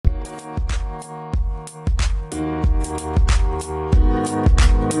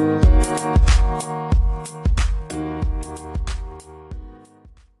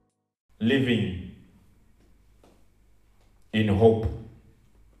in hope,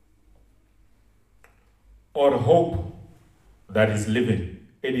 or hope that is living.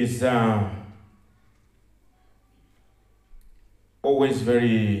 It is always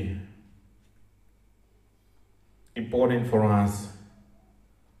very important for us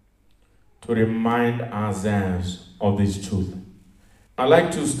to remind ourselves of this truth. I'd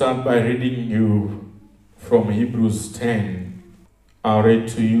like to start by reading you from Hebrews 10. I'll read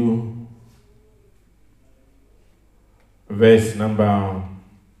to you verse number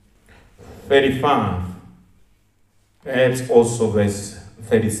 35, perhaps also verse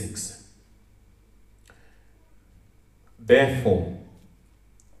 36. Therefore,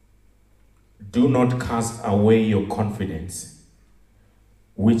 do not cast away your confidence,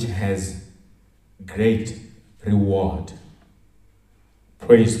 which has great reward.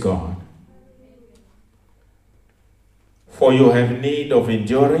 Praise God. For you have need of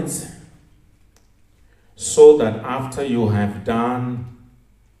endurance, so that after you have done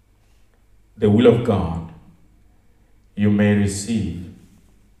the will of God, you may receive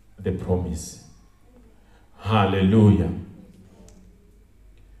the promise. Hallelujah.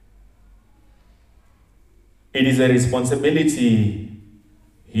 It is a responsibility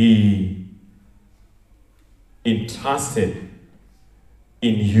He entrusted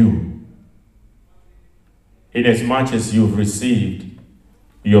in you, inasmuch as you've received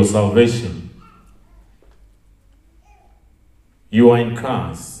your salvation. You are in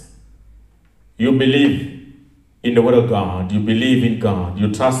Christ. You believe in the Word of God. You believe in God.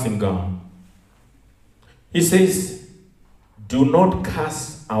 You trust in God. He says, do not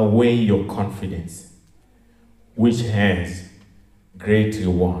cast away your confidence, which has great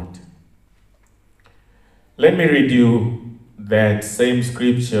reward. Let me read you that same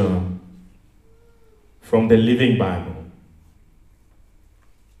scripture from the Living Bible.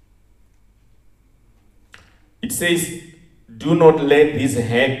 It says, do not let this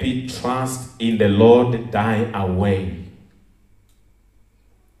happy trust in the Lord die away,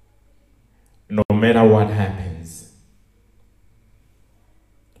 no matter what happens.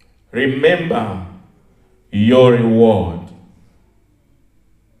 Remember your reward.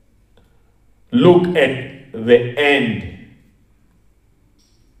 Look at the end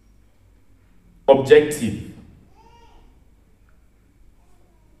objective.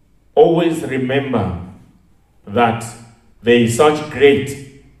 Always remember that there is such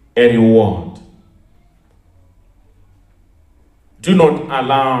great a reward. Do not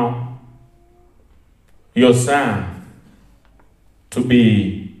allow yourself to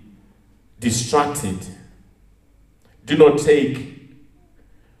be distracted. Do not take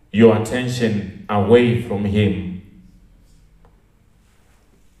your attention away from Him.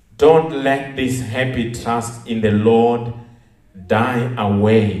 Don't let this happy trust in the Lord die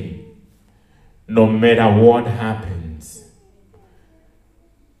away, no matter what happens.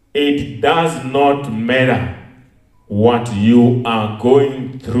 It does not matter what you are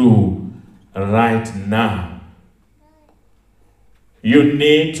going through right now. You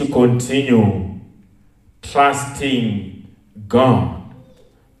need to continue trusting God,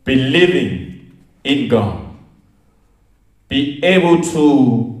 believing in God. Be able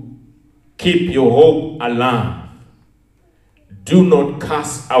to keep your hope alive. Do not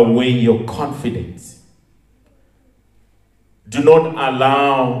cast away your confidence. Do not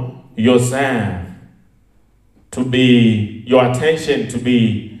allow yourself to be, your attention to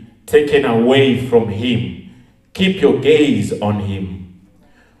be taken away from Him. Keep your gaze on Him.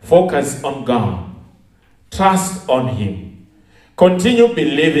 Focus on God. Trust on Him. Continue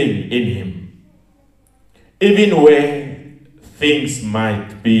believing in Him. Even where things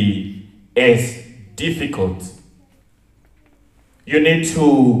might be as difficult, you need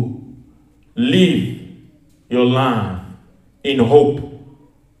to live your life in hope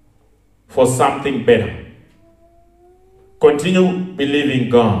for something better. Continue believing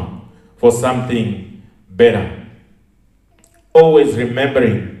God for something better. Always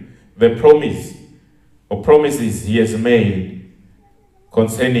remembering the promise or promises He has made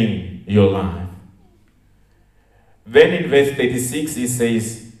concerning your life. Then in verse 36 He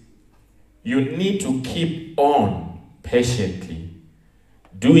says, you need to keep on patiently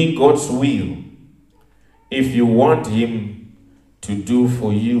doing God's will if you want Him to do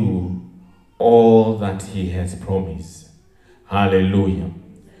for you all that He has promised. Hallelujah.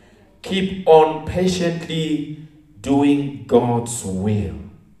 Keep on patiently doing God's will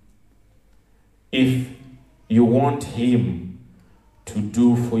if you want Him to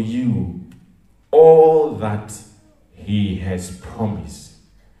do for you all that He has promised.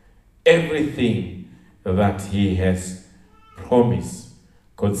 Everything that He has promised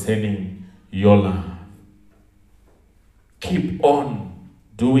concerning your life. keep on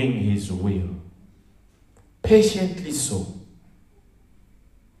doing his will. Patiently so.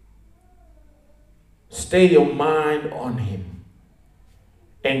 Stay your mind on him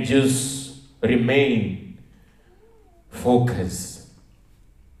and just remain focused.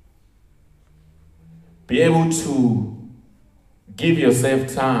 Be able to give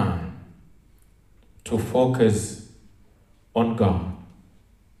yourself time to focus on God.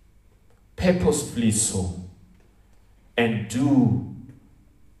 Purposefully so. And do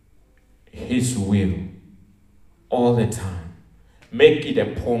his will all the time. Make it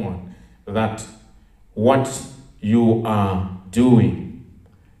a point that what you are doing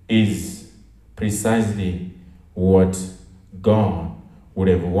is precisely what God would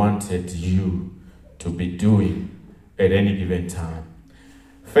have wanted you to be doing at any given time.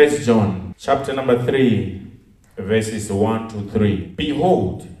 1 John chapter number 3, verses 1 to 3.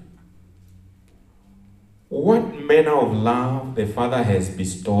 Behold, what manner of love the Father has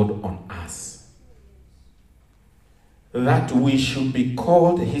bestowed on us, that we should be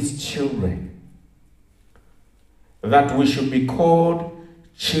called his children, that we should be called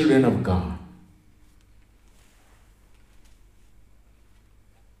children of God.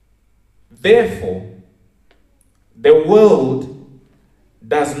 Therefore, the world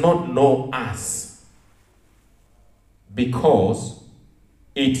does not know us because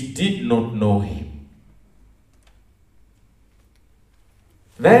it did not know him.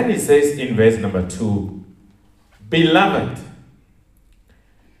 Then he says in verse number 2, Beloved,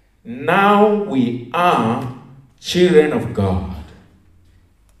 now we are children of God.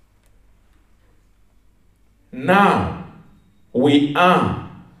 Now we are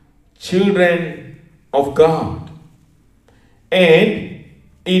children of God. And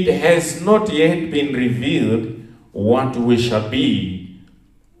it has not yet been revealed what we shall be,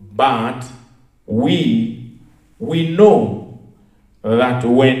 but we know that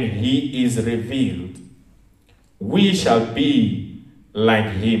when he is revealed, we shall be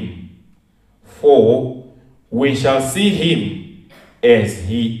like him, for we shall see him as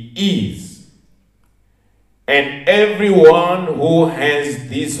he is. And everyone who has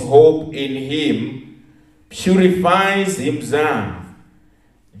this hope in him purifies himself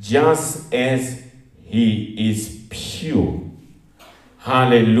just as he is pure.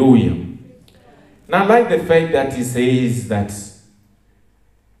 Hallelujah. Now, I like the fact that he says that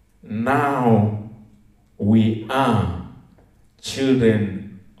now we are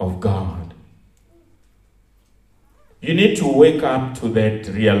children of God. You need to wake up to that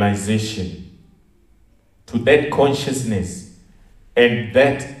realization, to that consciousness, and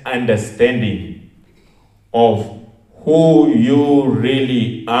that understanding of who you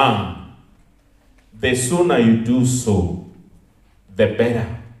really are. The sooner you do so, the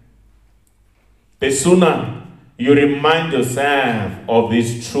better. The sooner you remind yourself of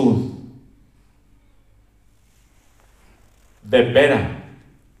this truth, the better.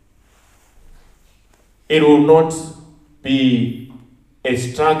 It will not be a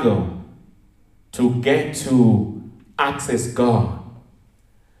struggle to get to access God.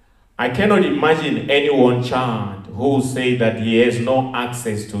 I cannot imagine any one child who will say that he has no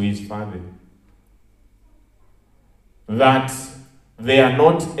access to his father, that they are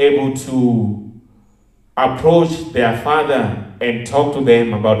not able to approach their father and talk to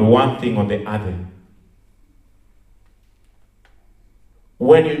them about one thing or the other.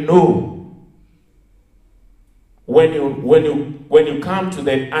 When you know, when you come to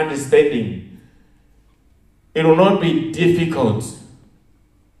that understanding, it will not be difficult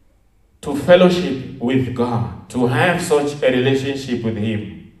to fellowship with God, to have such a relationship with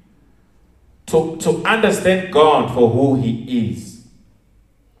him, to understand God for who he is.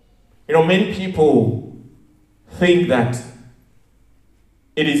 You know, many people think that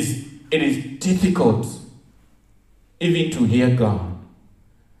it is difficult even to hear God.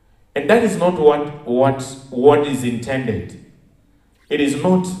 And that is not what is intended. It is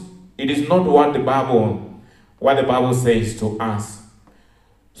not what the Bible says to us.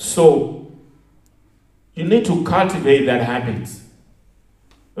 So you need to cultivate that habit,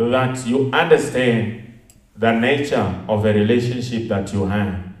 that you understand the nature of a relationship that you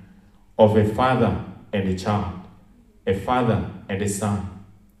have of a father and a child, a father and a son.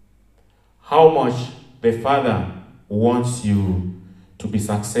 How much the father wants you to be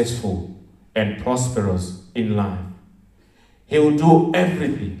successful and prosperous in life. He will do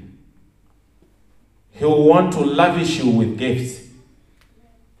everything. He will want to lavish you with gifts.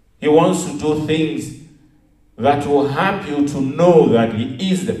 He wants to do things that will help you to know that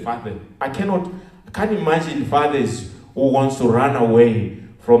he is the father. I can't imagine fathers who wants to run away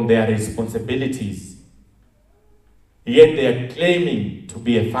from their responsibilities. yet they are claiming to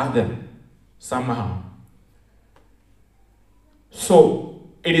be a father somehow. So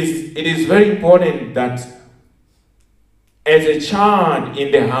it is very important that as a child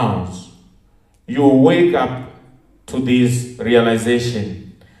in the house, you wake up to this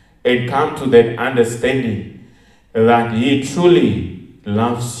realization and come to that understanding that He truly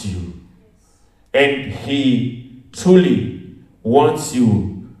loves you and He truly wants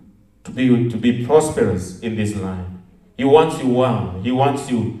you to be prosperous in this life. He wants you well. He wants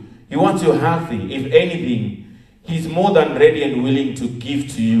you healthy. If anything, He's more than ready and willing to give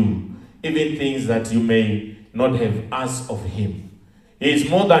to you even things that you may not have asked of Him. He is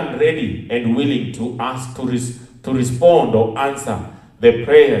more than ready and willing to ask to respond or answer the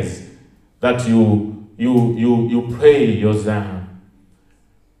prayers that you pray yourself.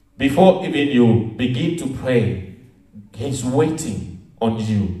 Before even you begin to pray, He's waiting on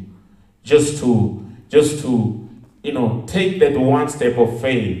you just to take that one step of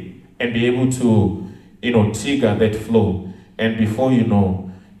faith and be able to trigger that flow. And before you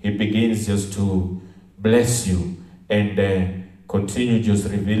know, He begins just to bless you and continue just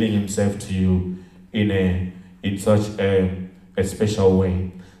revealing Himself to you in such a special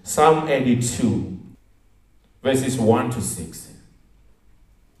way. Psalm 82, verses 1 to 6.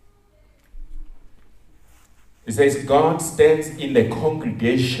 It says, God stands in the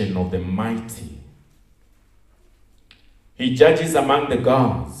congregation of the mighty. He judges among the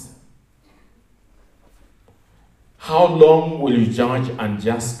gods. How long will you judge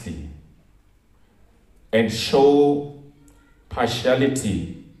unjustly and show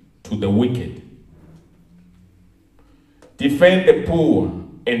partiality to the wicked? Defend the poor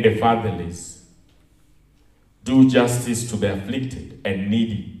and the fatherless. Do justice to the afflicted and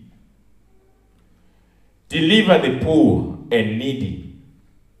needy. Deliver the poor and needy.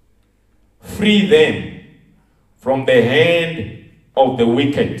 Free them from the hand of the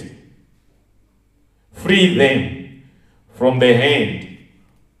wicked. Free them from the hand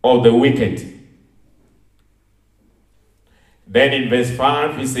of the wicked. Then in verse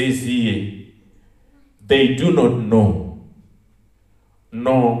 5 he says here, they do not know,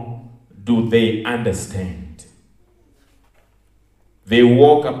 nor do they understand. They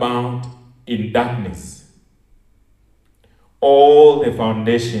walk about in darkness. All the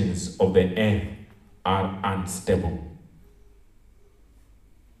foundations of the earth are unstable.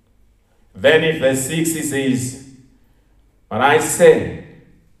 Then in verse 6 he says, but I said,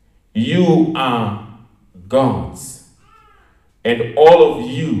 you are gods, and all of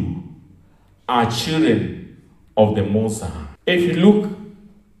you are children of the Most High. If you look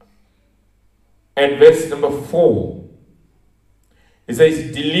at verse number 4, it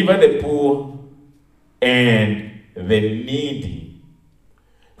says, deliver the poor and the needy.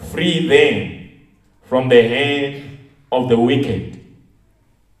 Free them from the hand of the wicked.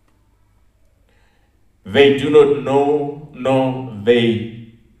 They do not know, nor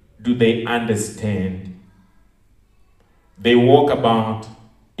do they understand. They walk about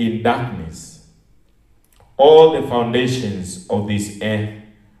in darkness. All the foundations of this earth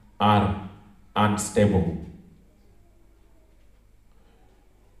are unstable.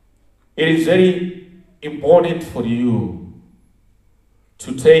 It is very important for you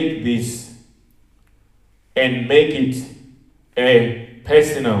to take this and make it a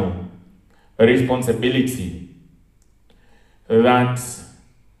personal responsibility that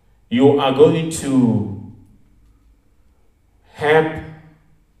you are going to help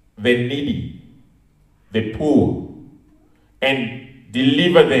the needy, the poor, and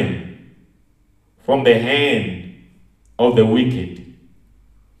deliver them from the hand of the wicked.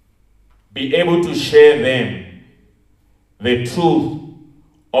 Be able to share them the truth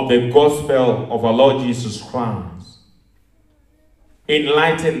of the gospel of our Lord Jesus Christ.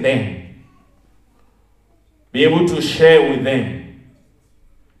 Enlighten them. Be able to share with them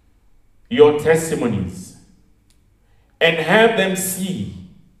your testimonies and help them see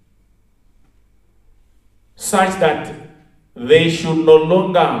such that they should no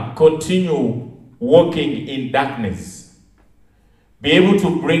longer continue walking in darkness. Be able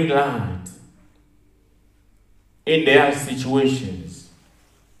to bring light in their situations.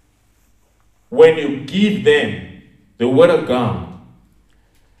 When you give them the Word of God,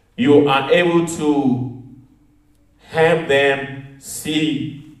 you are able to help them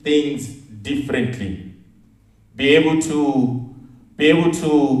see things differently. Be able to give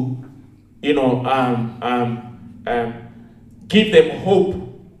them hope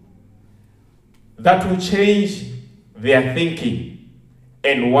that will change their thinking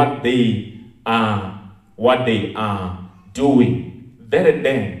and what they are doing. There and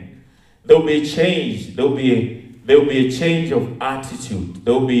then, there'll be a change. There'll be a change of attitude.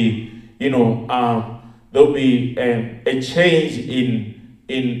 There'll be, there'll be a change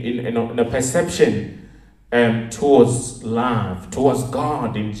in a perception towards love, towards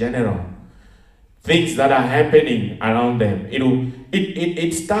God in general. Things that are happening around them.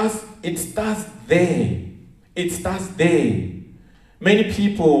 It starts there. It starts there. Many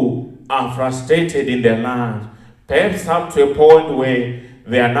people are frustrated in their lives, perhaps up to a point where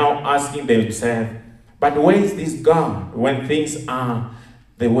they are now asking themselves, but where is this God when things are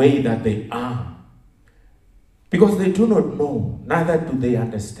the way that they are? Because they do not know, neither do they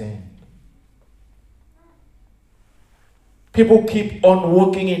understand. People keep on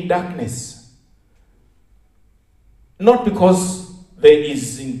walking in darkness. Not because there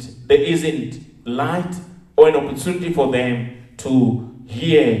isn't light or an opportunity for them to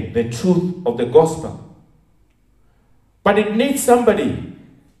hear the truth of the gospel. But it needs somebody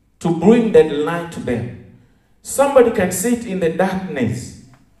to bring that light to them. Somebody can sit in the darkness,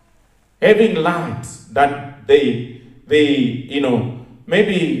 having light that maybe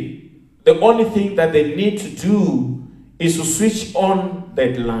the only thing that they need to do is to switch on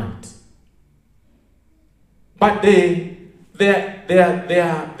that light. But they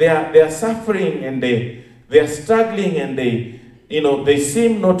are suffering, and they are struggling, and they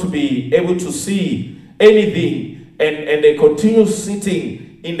seem not to be able to see anything, and they continue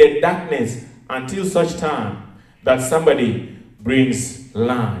sitting in the darkness until such time that somebody brings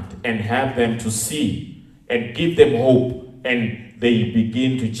light and have them to see and give them hope, and they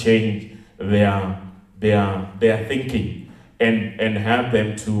begin to change their thinking and have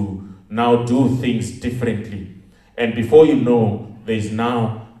them to now do things differently. And before you know, there is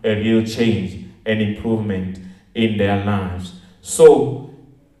now a real change and improvement in their lives. So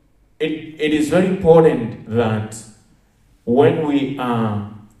it is very important that when we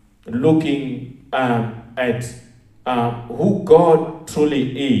are looking at who God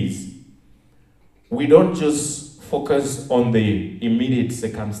truly is, we don't just focus on the immediate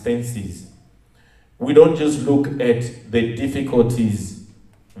circumstances. We don't just look at the difficulties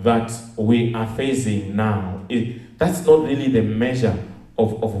that we are facing now. That's not really the measure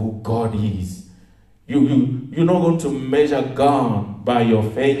of who God is. You're not going to measure God by your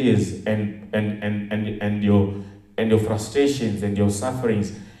failures and your frustrations and your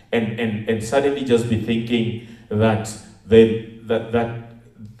sufferings, and suddenly just be thinking that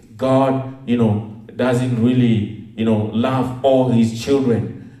God, doesn't really, love all his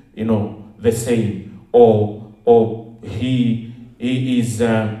children, the same, or he is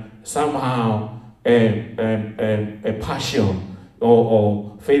somehow a partial,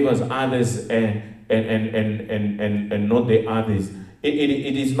 or favors others and not the others.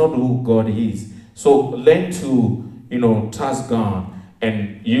 It is not who God is. So learn to trust God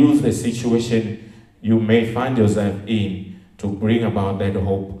and use the situation you may find yourself in to bring about that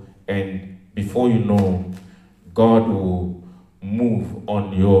hope, and before you know, God will move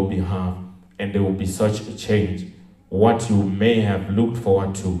on your behalf, and there will be such a change. What you may have looked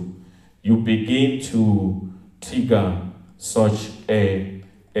forward to, you begin to trigger such a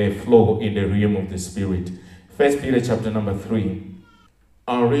flow in the realm of the Spirit. 1 Peter chapter number 3.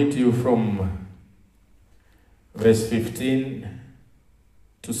 I'll read to you from verse 15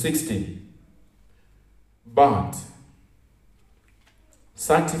 to 16. But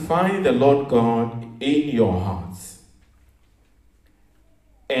sanctify the Lord God in your hearts,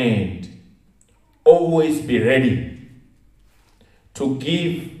 and always be ready to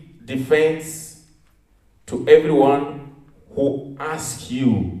give defense to everyone who asks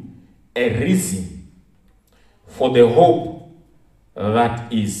you a reason for the hope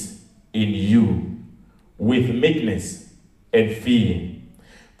that is in you, with meekness and fear.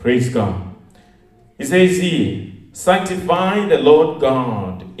 Praise God. He says here, sanctify the Lord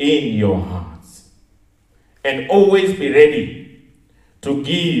God in your hearts, and always be ready to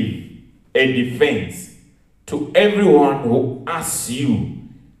give a defense to everyone who asks you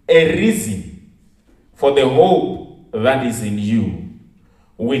a reason for the hope that is in you,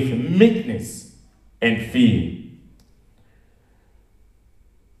 with meekness and fear.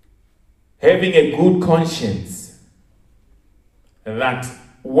 Having a good conscience, that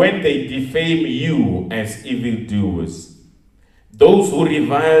when they defame you as evildoers, those who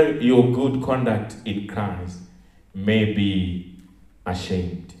revile your good conduct in Christ may be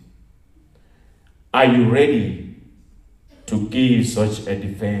ashamed. Are you ready to give such a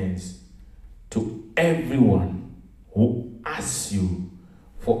defense to everyone who asks you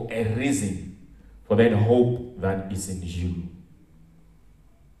for a reason for that hope that is in you?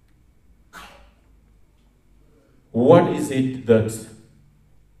 What is it that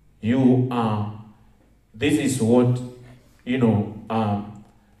you are this is what,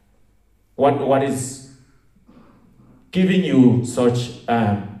 what is giving you such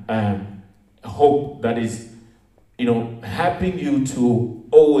hope, that is, helping you to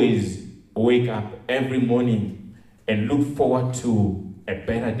always wake up every morning and look forward to a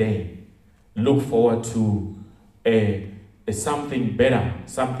better day, look forward to a something better,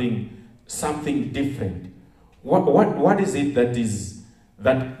 something different. What is it that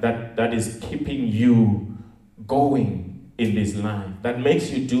is keeping you going in this life, that makes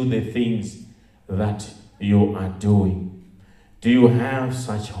you do the things that you are doing? Do you have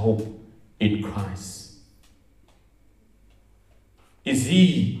such hope in Christ? Is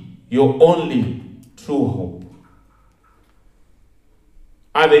He your only true hope?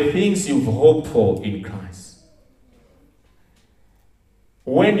 Are the things you've hoped for in Christ?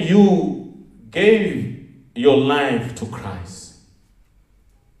 When you gave your life to Christ,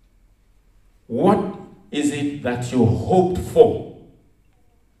 what is it that you hoped for?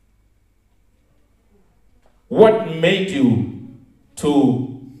 What made you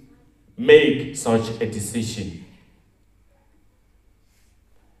to make such a decision?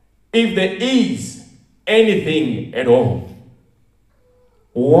 If there is anything at all,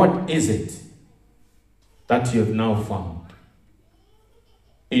 what is it that you have now found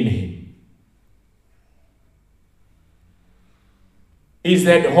in Him? Is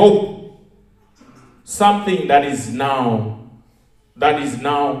that hope something that is now a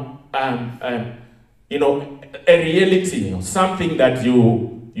reality, something that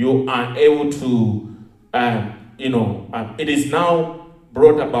you are able to it is now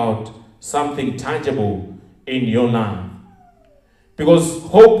brought about something tangible in your life? Because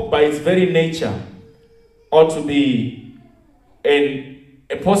hope by its very nature ought to be a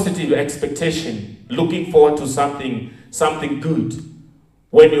positive expectation, looking forward to something good.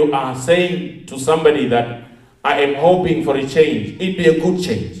 When you are saying to somebody that I am hoping for a change, it be a good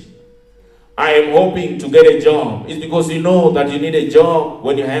change. I am hoping to get a job. It's because you know that you need a job.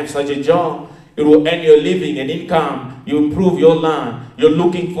 When you have such a job, it will earn your living and income. You improve your life. You're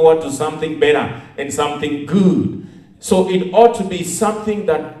looking forward to something better and something good. So it ought to be something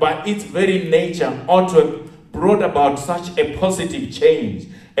that by its very nature ought to have brought about such a positive change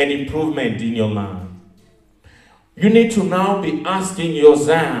and improvement in your life. You need to now be asking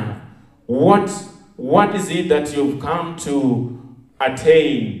yourself, what is it that you've come to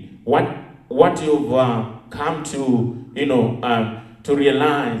attain? What you've come to, to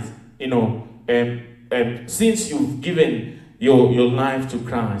realize, since you've given your life to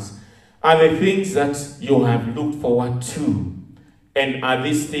Christ? Are the things that you have looked forward to? And are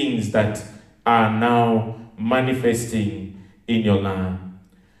these things that are now manifesting in your life?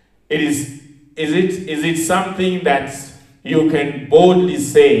 Is it something that you can boldly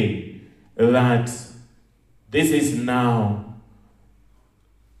say that this is now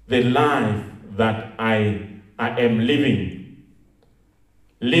the life that I am living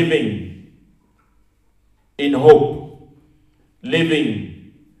in hope,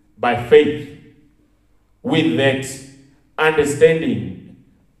 living by faith, with that understanding,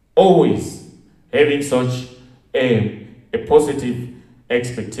 always having such a positive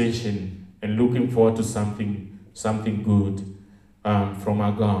expectation and looking forward to something good from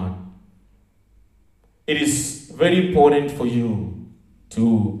our God? It is very important for you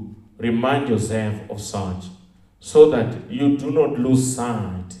to remind yourself of such, so that you do not lose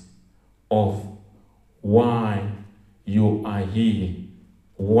sight of why you are here.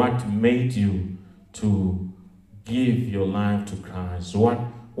 What made you to give your life to Christ?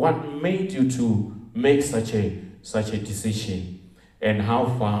 What made you to make such a decision? And how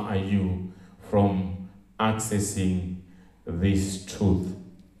far are you from accessing this truth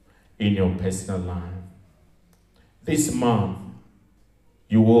in your personal life? This month,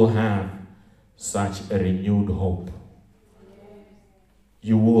 you will have such a renewed hope.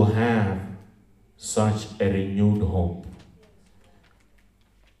 You will have such a renewed hope.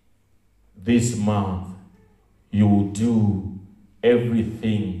 This month, you will do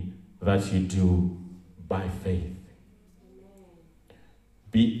everything that you do by faith.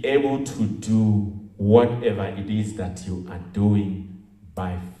 Be able to do whatever it is that you are doing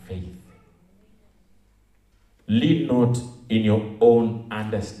by faith. Lean not in your own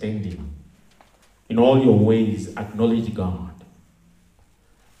understanding. In all your ways, acknowledge God.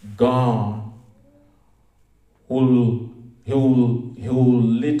 God will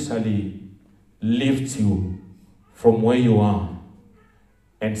literally lift you from where you are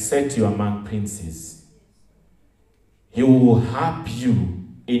and set you among princes. He will help you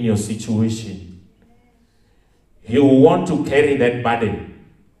in your situation. He will want to carry that burden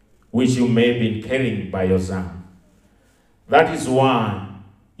which you may be carrying by yourself. That is why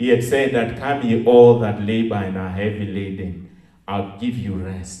he had said that, come ye all that labor and are heavy laden, I'll give you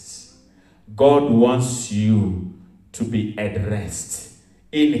rest. God wants you to be at rest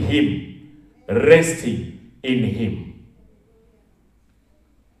in him, resting in him.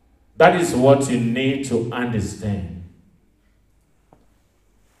 That is what you need to understand.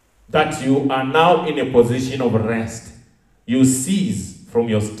 That you are now in a position of rest. You cease from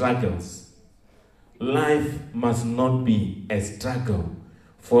your struggles. Life must not be a struggle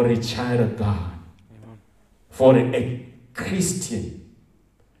for a child of God, for a Christian.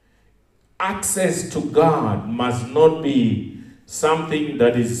 Access to God must not be something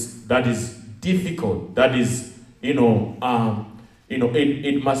that is difficult. That is, it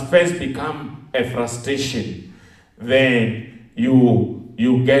must first become a frustration. Then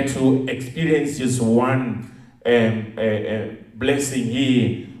you get to experience just one blessing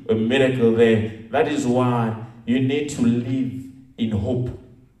here, a miracle there. That is why you need to live in hope.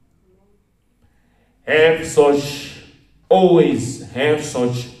 Always have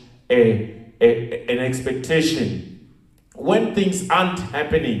such an expectation. When things aren't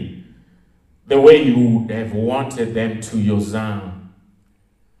happening the way you would have wanted them to yourself,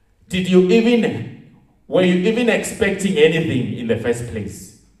 were you even expecting anything in the first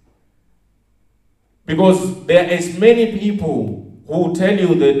place? Because there is many people who tell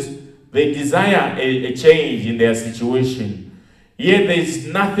you that they desire a change in their situation, yet there is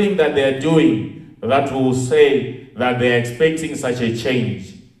nothing that they are doing that will say that they are expecting such a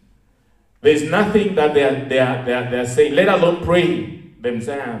change. There is nothing that they are saying, let alone praying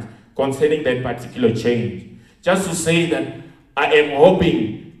themselves concerning that particular change. Just to say that I am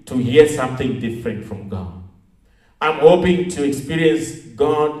hoping to hear something different from God. I'm hoping to experience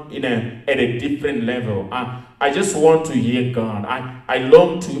God at a different level. I just want to hear God. I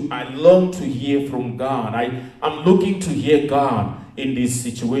long to hear from God. I'm looking to hear God in this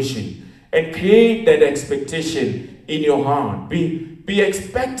situation. And create that expectation in your heart. Be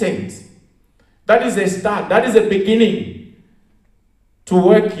expectant. That is a start. That is a beginning to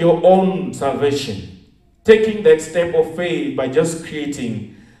work your own salvation. Taking that step of faith by just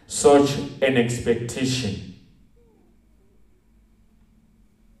creating such an expectation.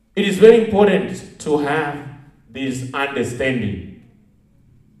 It is very important to have this understanding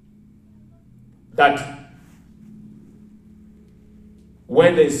that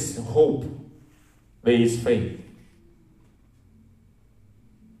where there is hope, there is faith.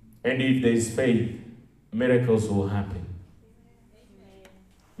 And if there is faith, miracles will happen.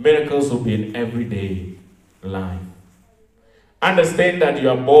 Miracles will be in everyday life. Understand that you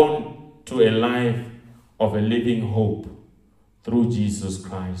are born to a life of a living hope through Jesus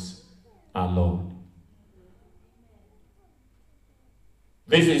Christ, our Lord.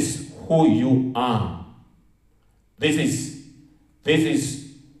 This is who you are. This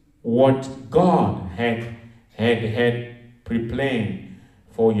is what God had preplanned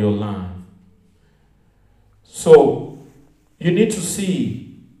for your life. So you need to see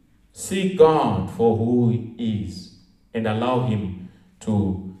God for who He is and allow Him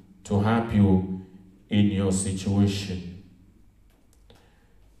to help you in your situation.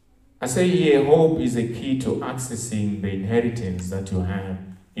 I say here, hope is a key to accessing the inheritance that you have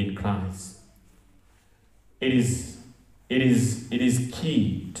in Christ. It is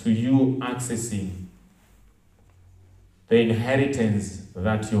key to you accessing the inheritance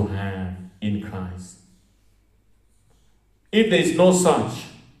that you have in Christ. If there is no such,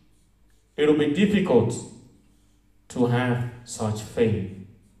 it will be difficult to have such faith.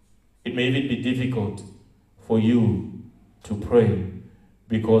 It may even be difficult for you to pray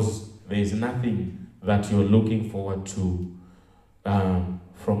because there is nothing that you're looking forward to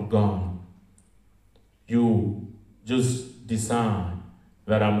from God. You just decide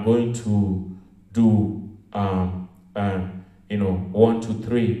that I'm going to do 1, 2,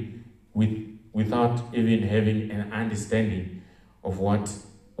 3 without even having an understanding of what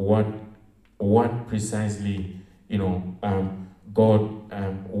precisely God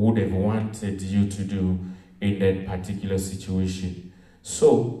would have wanted you to do in that particular situation.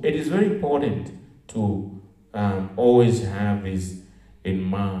 So it is very important to always have this in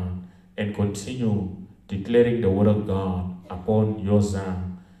mind and continue declaring the word of God upon yourself,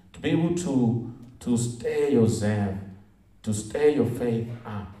 to be able to stir yourself, to stir your faith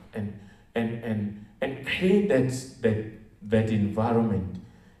up and create that environment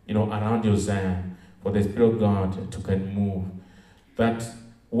around yourself for the Spirit of God to can move. That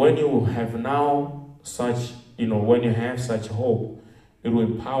when you have now such, when you have such hope, it will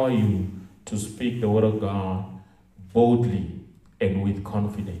empower you to speak the word of God boldly and with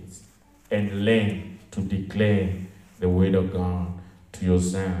confidence, and learn to declare the word of God to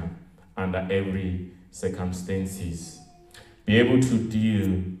yourself under every circumstances. Be able to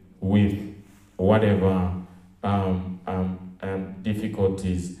deal with whatever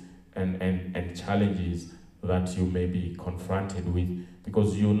difficulties and challenges that you may be confronted with,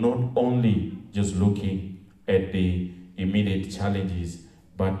 because you're not only just looking at the immediate challenges,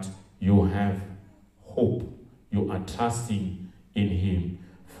 but you have hope. You are trusting in Him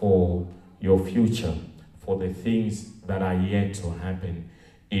for your future, for the things that are yet to happen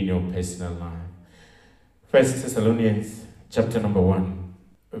in your personal life. 1 Thessalonians chapter number 1,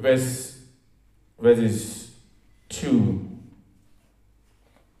 verses 2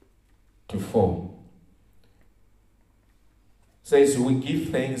 to 4 says, "We give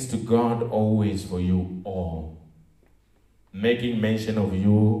thanks to God always for you all, making mention of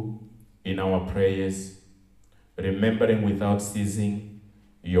you in our prayers, remembering without ceasing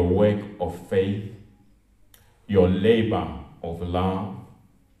your work of faith, your labor of love,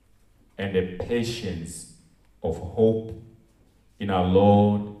 and the patience of hope in our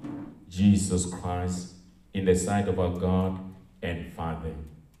Lord Jesus Christ, in the sight of our God and Father.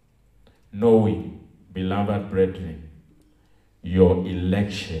 Knowing, beloved brethren, your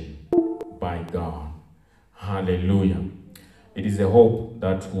election by God." Hallelujah. It is a hope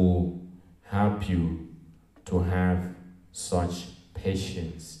that will help you to have such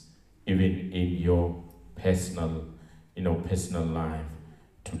patience even in your personal life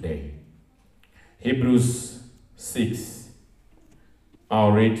today. Hebrews 6.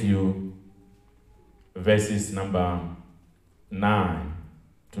 I'll read you verses number 9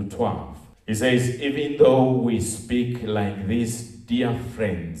 to 12. It says, "Even though we speak like this, dear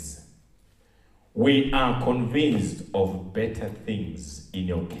friends, we are convinced of better things in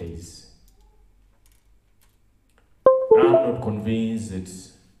your case." I'm not convinced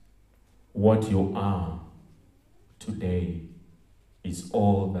that what you are today is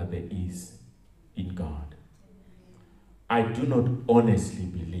all that there is in God. I do not honestly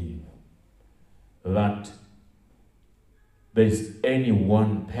believe that there is any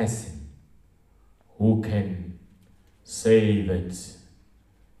one person who can say that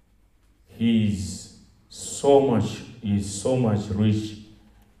he is so much rich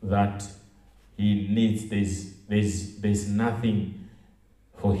that he needs this. There's nothing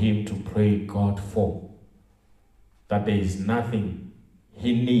for him to pray God for. That there is nothing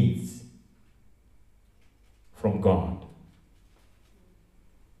he needs from God.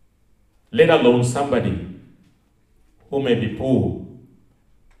 Let alone somebody who may be poor.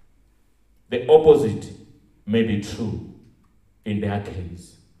 The opposite may be true in their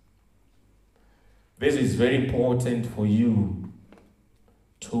case. This is very important for you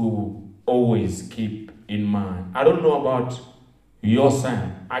to always keep in mind. I don't know about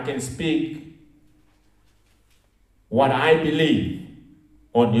yourself. I can speak what I believe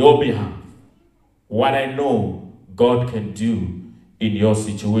on your behalf, what I know God can do in your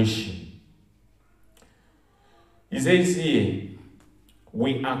situation. He says here,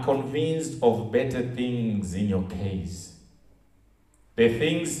 we are convinced of better things in your case. The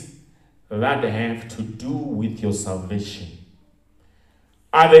things that have to do with your salvation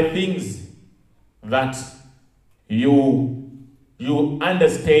are the things that you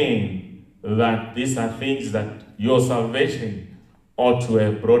understand that these are things that your salvation ought to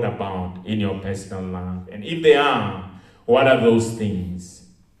have brought about in your personal life. And if they are, what are those things?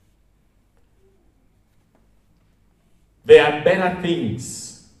 There are better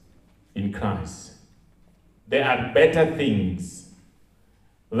things in Christ. There are better things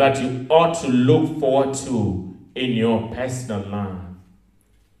that you ought to look forward to in your personal life.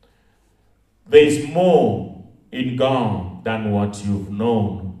 There is more in God than what you've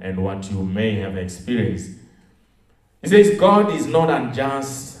known and what you may have experienced. He says God is not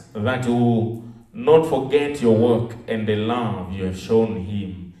unjust that He will not forget your work and the love you have shown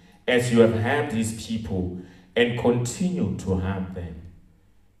Him as you have helped His people and continue to help them.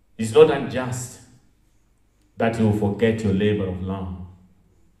 It's not unjust that He will forget your labor of love.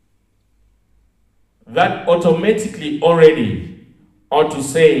 That automatically already ought to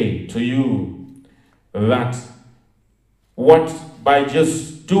say to you that by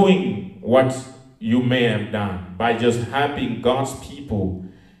just doing what you may have done, by just helping God's people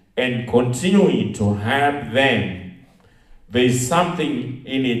and continuing to help them, there is something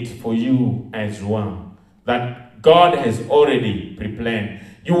in it for you as well that God has already prepared.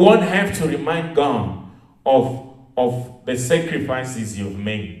 You won't have to remind God of the sacrifices you've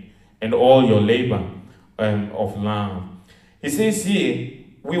made and all your labor of love. He says here,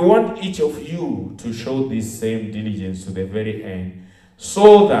 we want each of you to show this same diligence to the very end,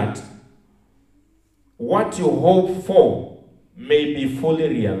 so that what you hope for may be fully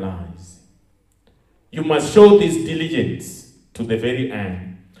realized. You must show this diligence to the very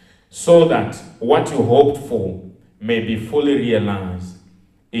end, so that what you hoped for may be fully realized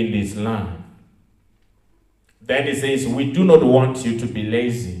in this life. Then he says, we do not want you to be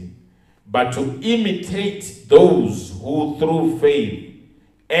lazy, but to imitate those who through faith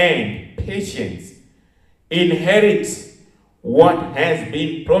and patience inherit what has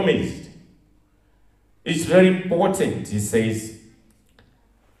been promised. It's very important, he says,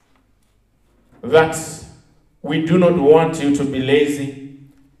 that we do not want you to be lazy,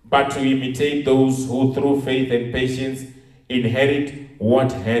 but to imitate those who through faith and patience inherit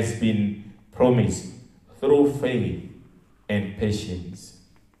what has been promised. Through faith and patience,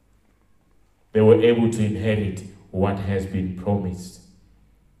 they were able to inherit what has been promised.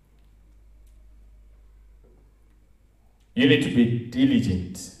 You need to be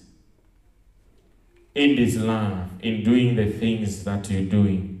diligent in this life, in doing the things that you're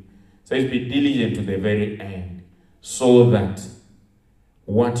doing. So be diligent to the very end, so that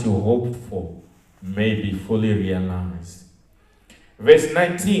what you hoped for may be fully realized. Verse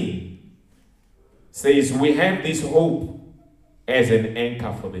 19 says, we have this hope as an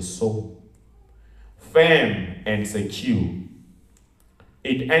anchor for the soul, firm and secure.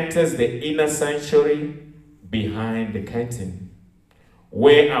 It enters the inner sanctuary behind the curtain,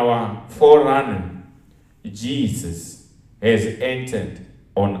 where our forerunner, Jesus, has entered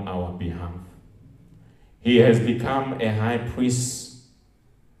on our behalf. He has become a high priest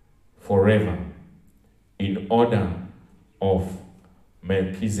forever in order of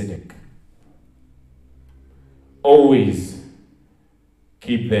Melchizedek. Always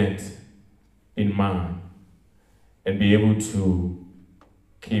keep that in mind and be able to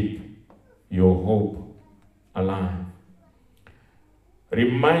keep your hope alive.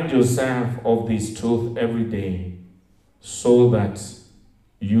 Remind yourself of this truth every day, so that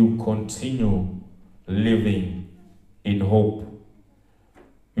you continue living in hope.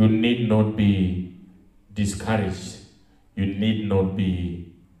 You need not be discouraged. You need not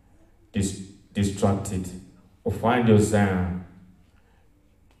be distracted or find yourself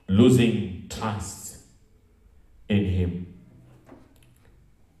losing trust in him.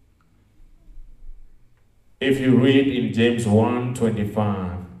 If you read in James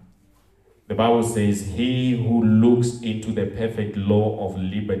 1:25, the Bible says, he who looks into the perfect law of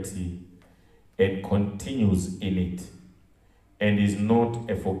liberty and continues in it, and is not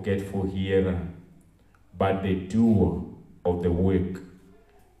a forgetful hearer, but the doer of the work,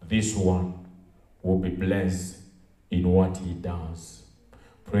 this one will be blessed in what he does.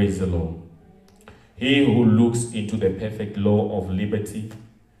 Praise the Lord. He who looks into the perfect law of liberty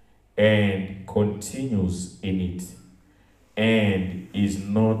and continues in it, and is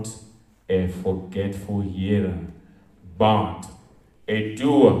not a forgetful hearer, but a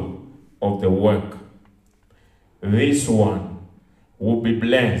doer of the work, this one will be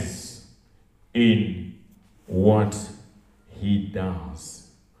blessed in what he does.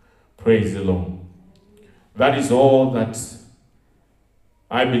 Praise the Lord. That is all that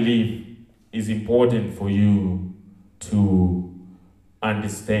I believe is important for you to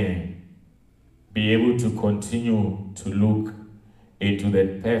understand. Be able to continue to look into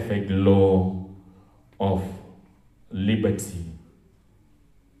that perfect law of liberty,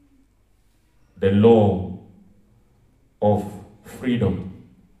 the law of freedom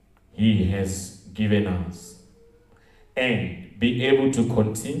he has given us, and be able to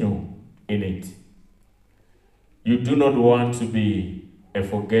continue in it. You do not want to be a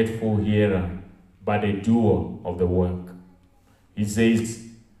forgetful hearer, but a doer of the work. He says,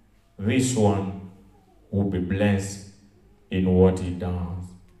 this one will be blessed in what he does.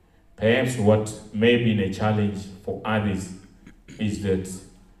 Perhaps what may be a challenge for others is that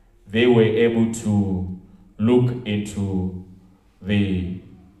they were able to look into the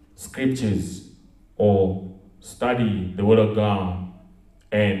scriptures or study the word of God,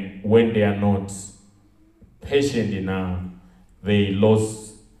 and when they are not patient enough, they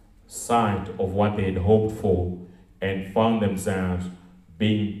lost sight of what they had hoped for and found themselves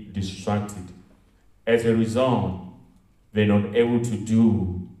being distracted. As a result, they're not able to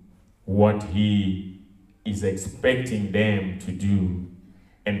do what he is expecting them to do.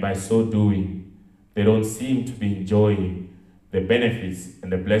 And by so doing, they don't seem to be enjoying the benefits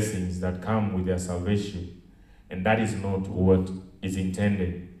and the blessings that come with their salvation. And that is not what is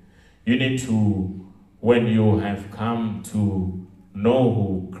intended. You need to, when you have come to know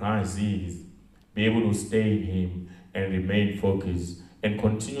who Christ is, be able to stay in him and remain focused and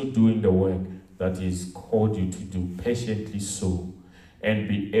continue doing the work that He's called you to do, patiently so, and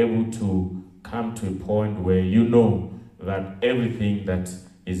be able to come to a point where you know that everything that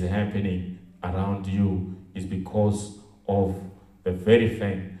is happening around you is because of the very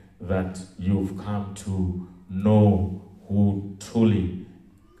fact that you've come to know who truly,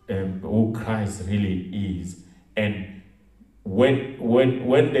 who Christ really is. And when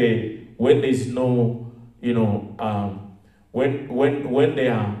there's no, when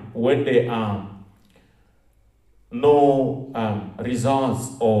there are no results,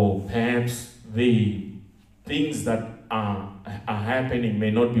 or perhaps the things that are happening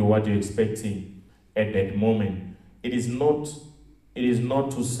may not be what you're expecting at that moment, it is not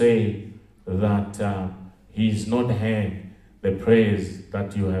to say that He's not heard the prayers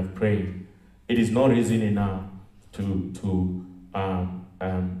that you have prayed. It is not reason enough to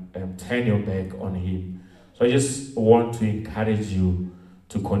turn your back on Him. So I just want to encourage you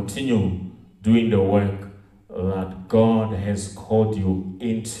to continue doing the work that God has called you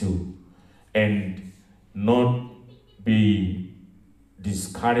into, and not be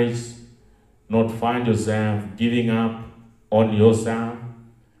discouraged, not find yourself giving up on yourself,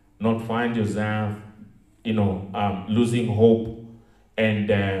 not find yourself, losing hope, and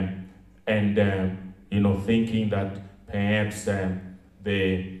thinking that perhaps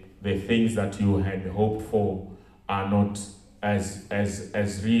the things that you had hoped for are not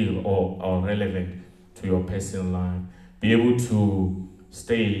as real or relevant to your personal life. Be able to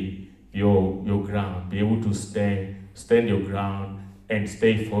stay your ground. Be able to stand your ground and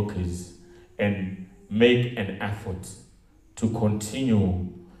stay focused, and make an effort to continue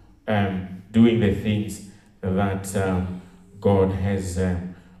doing the things that God has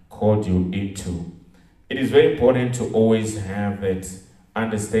called you into. It is very important to always have that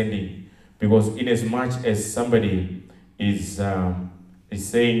understanding, because in as much as somebody is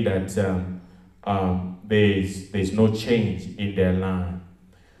saying that there's no change in their life,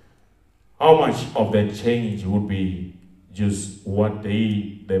 how much of that change would be just what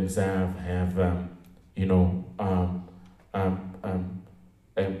they themselves have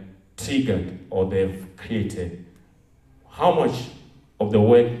triggered or they've created? How much of the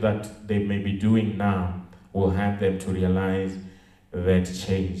work that they may be doing now will help them to realize that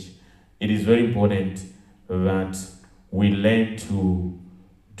change? It is very important that we learn to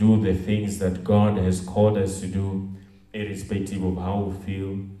do the things that God has called us to do, irrespective of how we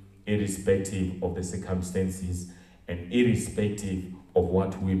feel, irrespective of the circumstances, and irrespective of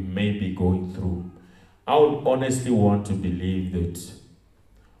what we may be going through. I would honestly want to believe that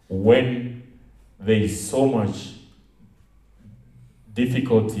when there is so much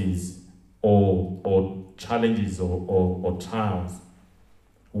difficulties or challenges or trials,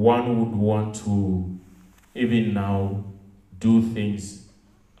 one would want to even now do things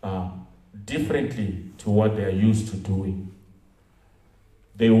differently to what they are used to doing.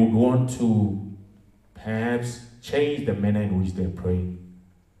 They would want to perhaps change the manner in which they're praying,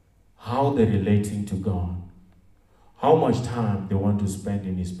 how they're relating to God, how much time they want to spend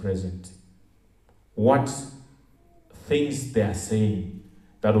in His presence, what things they are saying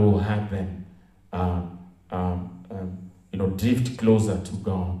that will help them drift closer to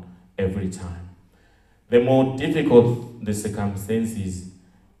God every time. The more difficult the circumstances,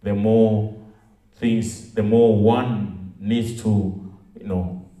 the more one needs to,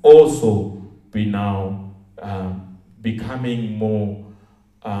 also be now becoming more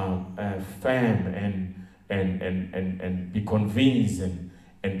firm and be convinced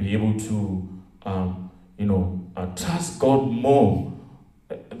and be able to trust God more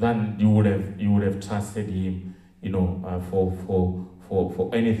than you would have trusted Him, for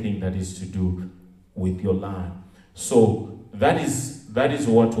anything that is to do with your life. So that is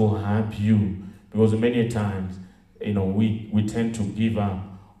what will help you, because many times, we tend to give up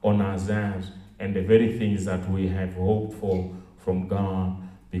on ourselves and the very things that we have hoped for from God,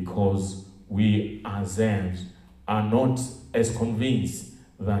 because we ourselves are not as convinced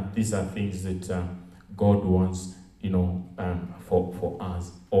that these are things that God wants, for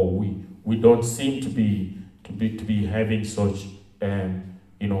us, or we don't seem to be having such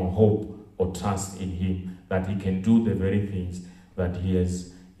hope or trust in Him that He can do the very things that He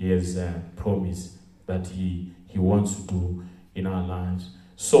has promised that He wants to do in our lives.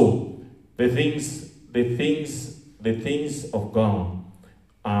 So the things of God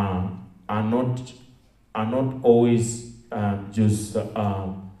are not always just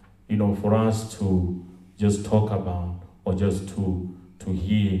for us to just talk about, or just to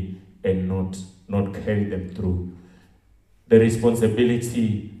hear and not carry them through. The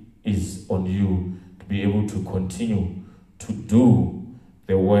responsibility is on you to be able to continue to do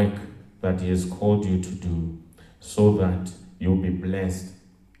the work that He has called you to do, so that you'll be blessed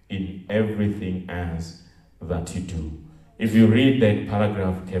in everything else that you do. If you read that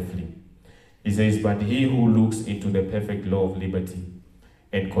paragraph carefully, he says, but he who looks into the perfect law of liberty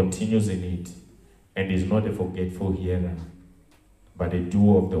and continues in it, and is not a forgetful hearer, but a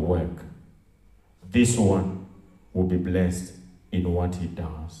doer of the work, this one will be blessed in what he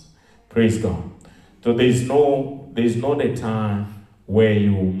does. Praise God. So there's not a time where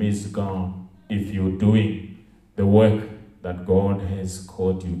you will miss God if you're doing the work that God has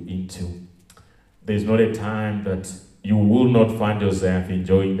called you into. There's not a time that you will not find yourself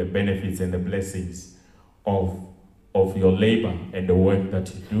enjoying the benefits and the blessings of your labor and the work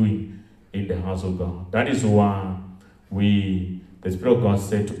that you're doing in the house of God. That is why the Spirit of God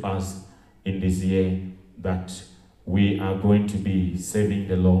said to us in this year that we are going to be serving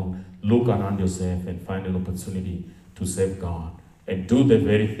the Lord. Look around yourself and find an opportunity to serve God and do the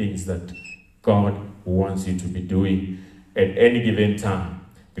very things that God wants you to be doing at any given time,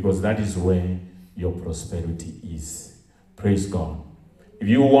 because that is where your prosperity is. Praise God. If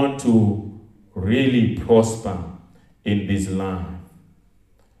you want to really prosper in this life,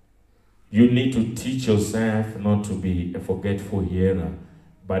 you need to teach yourself not to be a forgetful hearer,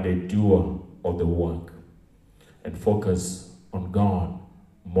 but a doer of the work, and focus on God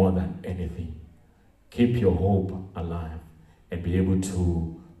more than anything. Keep your hope alive and be able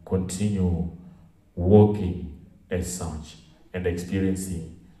to continue walking as such and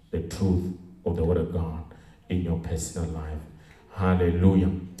experiencing the truth of the Word of God in your personal life.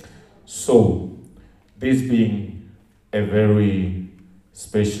 Hallelujah. So, this being a very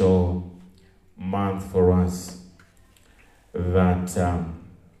special month for us, that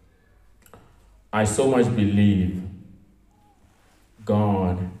I so much believe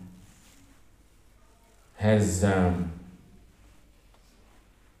God has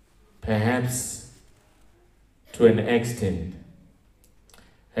perhaps to an extent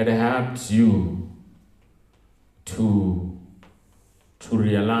had helped you to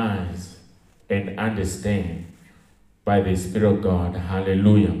realize and understand by the Spirit of God.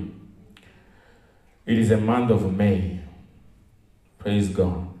 Hallelujah. It is a month of May. Praise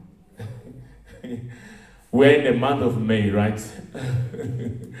God. We're in the month of May, right?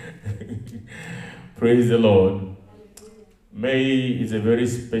 Praise the Lord. May is a very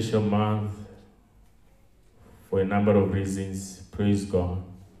special month for a number of reasons. Praise God.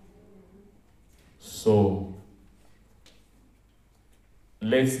 So,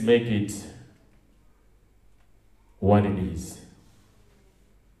 let's make it what it is.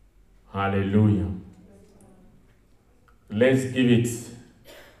 Hallelujah. Let's give it,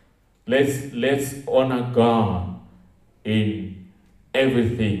 let's honor God in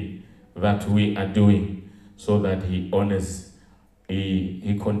everything that we are doing, so that He honors,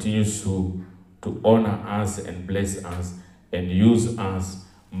 He continues to honor us and bless us and use us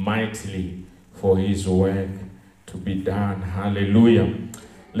mightily for His work to be done. Hallelujah.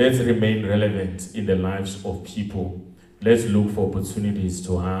 Let's remain relevant in the lives of people. Let's look for opportunities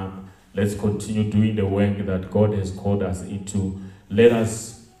to have. Let's continue doing the work that God has called us into. Let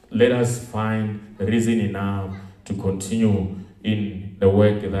us find reason enough to continue in the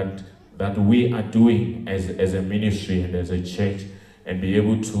work that we are doing as a ministry and as a church, and be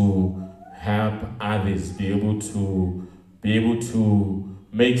able to help others, be able to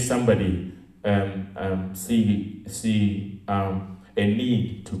make somebody see a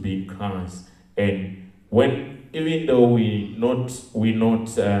need to be in Christ. And even though we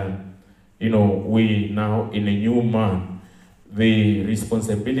now in a new month, the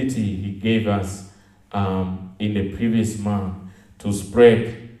responsibility He gave us in the previous month to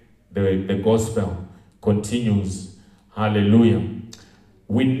spread the gospel continues. Hallelujah.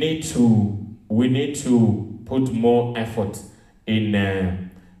 We need to put more effort in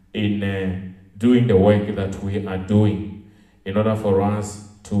doing the work that we are doing, in order for us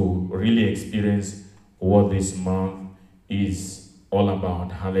to really experience what this month is all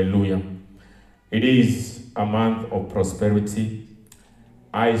about. Hallelujah. It is a month of prosperity.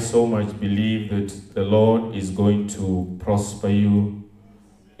 I so much believe that the Lord is going to prosper you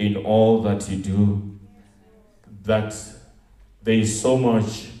in all that you do, that there is so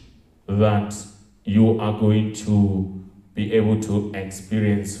much that you are going to be able to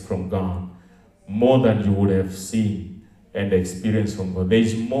experience from God, more than you would have seen and experienced from God.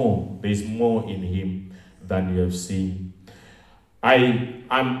 There's more in Him than you have seen. I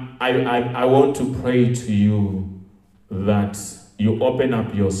want to pray to you that you open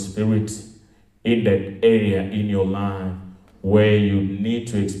up your spirit in that area in your life where you need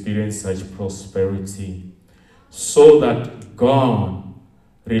to experience such prosperity, so that God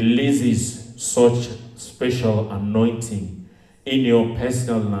releases such special anointing in your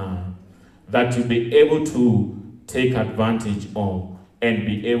personal life that you'll be able to take advantage of and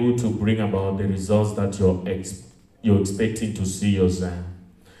be able to bring about the results that you're expecting to see yourself.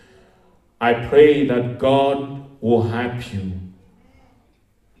 I pray that God will help you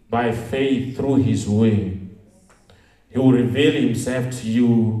by faith through His way. He will reveal Himself to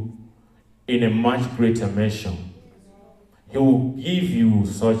you in a much greater measure. He will give you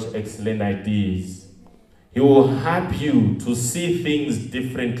such excellent ideas. He will help you to see things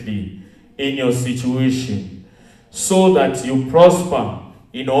differently in your situation so that you prosper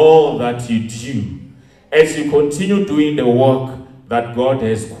in all that you do as you continue doing the work that God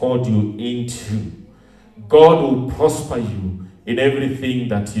has called you into. God will prosper you in everything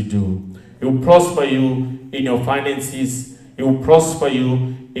that you do. He will prosper you in your finances. He will prosper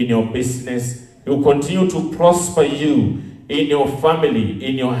you in your business. He will continue to prosper you in your family,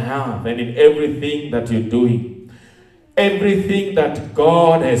 in your health, and in everything that you're doing. Everything that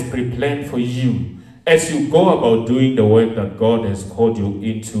God has preplanned for you as you go about doing the work that God has called you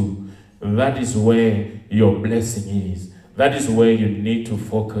into, that is where your blessing is. That is where you need to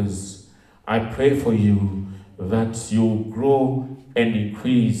focus. I pray for you that you grow and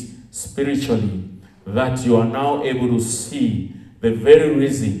increase spiritually, that you are now able to see the very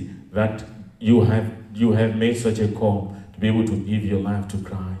reason that you have made such a call to be able to give your life to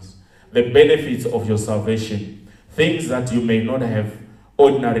Christ. The benefits of your salvation, things that you may not have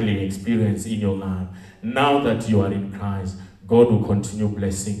ordinarily experienced in your life. Now that you are in Christ, God will continue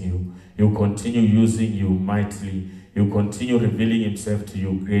blessing you. He will continue using you mightily. He will continue revealing Himself to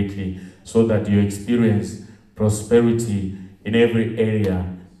you greatly so that you experience prosperity in every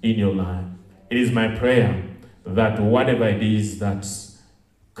area in your life. It is my prayer that whatever it is that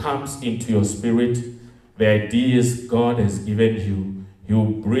comes into your spirit, the ideas God has given you, He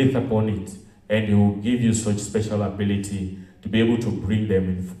will breathe upon it and He will give you such special ability to be able to bring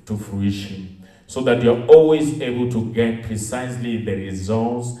them to fruition so that you're always able to get precisely the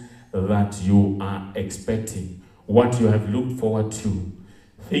results that you are expecting, what you have looked forward to.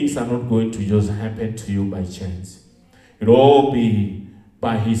 Things are not going to just happen to you by chance. It'll all be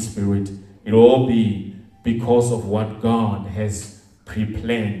by His Spirit. It'll all be because of what God has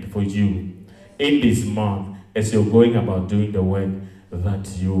pre-planned for you in this month as you're going about doing the work that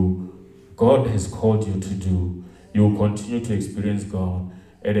God has called you to do. You will continue to experience God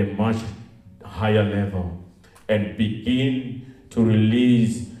at a much higher level and begin to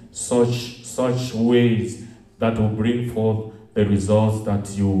release such ways that will bring forth the results that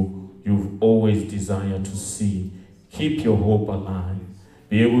you've always desired to see. Keep your hope alive.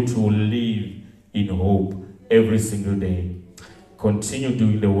 Be able to live in hope every single day. Continue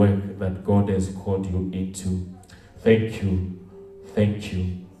doing the work that God has called you into. Thank you. Thank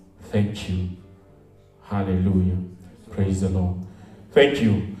you. Thank you. Hallelujah. Praise the Lord. Thank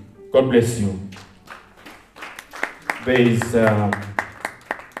you. God bless you. There is